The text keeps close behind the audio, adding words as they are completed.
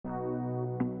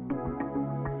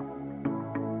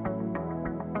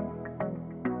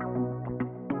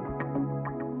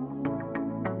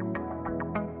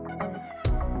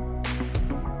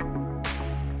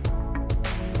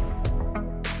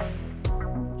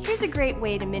Here's a great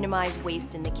way to minimize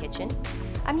waste in the kitchen.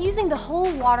 I'm using the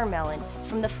whole watermelon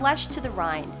from the flesh to the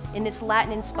rind in this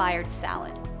Latin-inspired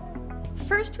salad.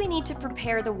 First, we need to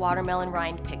prepare the watermelon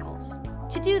rind pickles.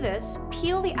 To do this,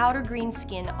 peel the outer green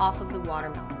skin off of the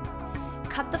watermelon.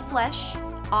 Cut the flesh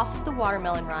off of the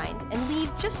watermelon rind and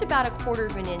leave just about 1/4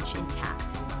 of an inch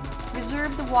intact.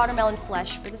 Reserve the watermelon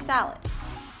flesh for the salad.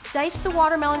 Dice the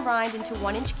watermelon rind into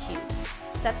 1-inch cubes.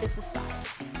 Set this aside.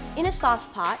 In a sauce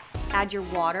pot, add your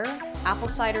water, apple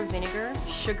cider vinegar,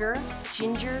 sugar,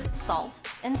 ginger, salt,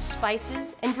 and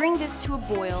spices, and bring this to a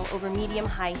boil over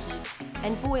medium-high heat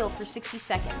and boil for 60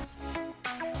 seconds.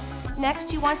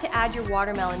 Next, you want to add your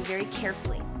watermelon very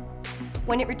carefully.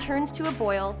 When it returns to a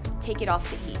boil, take it off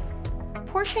the heat.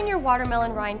 Portion your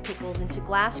watermelon rind pickles into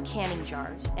glass canning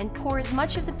jars and pour as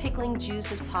much of the pickling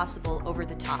juice as possible over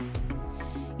the top.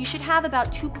 You should have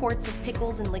about 2 quarts of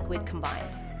pickles and liquid combined.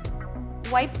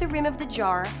 Wipe the rim of the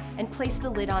jar and place the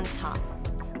lid on top.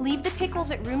 Leave the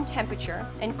pickles at room temperature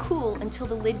and cool until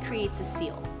the lid creates a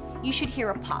seal. You should hear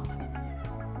a pop.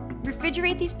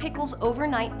 Refrigerate these pickles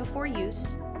overnight before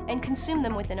use and consume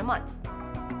them within a month.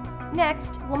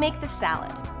 Next, we'll make the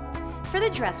salad. For the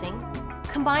dressing,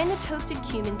 combine the toasted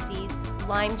cumin seeds,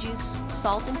 lime juice,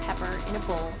 salt, and pepper in a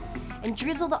bowl and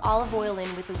drizzle the olive oil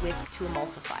in with a whisk to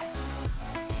emulsify.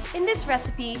 In this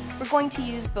recipe, we're going to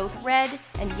use both red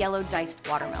and yellow diced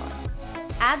watermelon.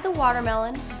 Add the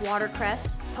watermelon,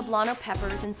 watercress, poblano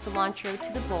peppers, and cilantro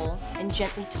to the bowl and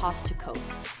gently toss to coat.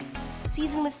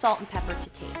 Season with salt and pepper to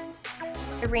taste.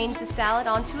 Arrange the salad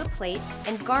onto a plate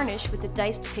and garnish with the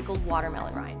diced pickled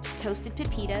watermelon rind, toasted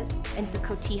pepitas, and the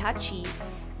cotija cheese.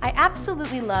 I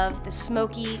absolutely love the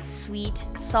smoky, sweet,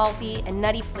 salty, and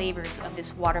nutty flavors of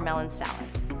this watermelon salad.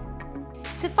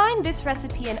 To find this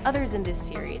recipe and others in this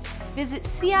series, visit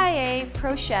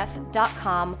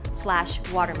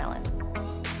ciaprochef.com/watermelon.